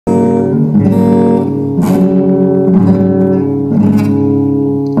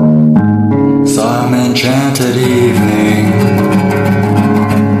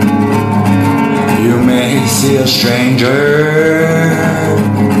stranger.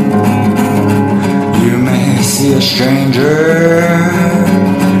 You may see a stranger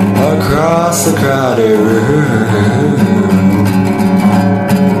across the crowded room,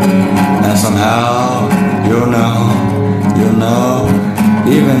 and somehow you'll know,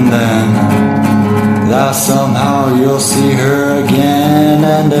 even then, that somehow you'll see her again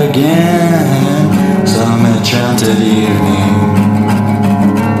and again. Some enchanted evening,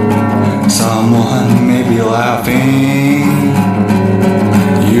 someone may be laughing.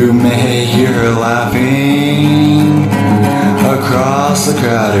 You may hear her laughing across the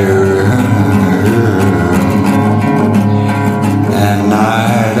crowded room. And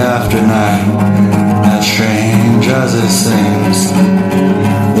night after night, as strange as it seems,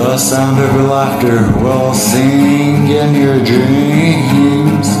 the sound of her laughter will sing in your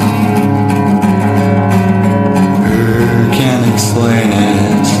dreams. Who can explain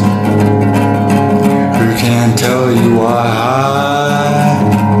it? Who can tell you why?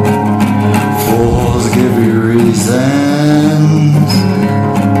 Fools give you reasons,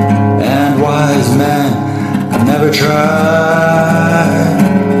 and wise men have never tried.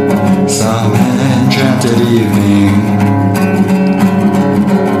 Some enchanted evening,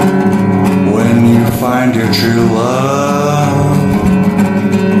 when you find your true love,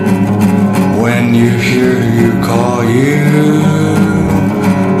 when you hear you call you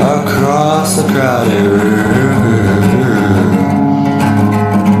across the crowded room,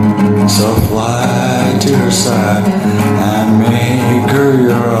 so fly to her side and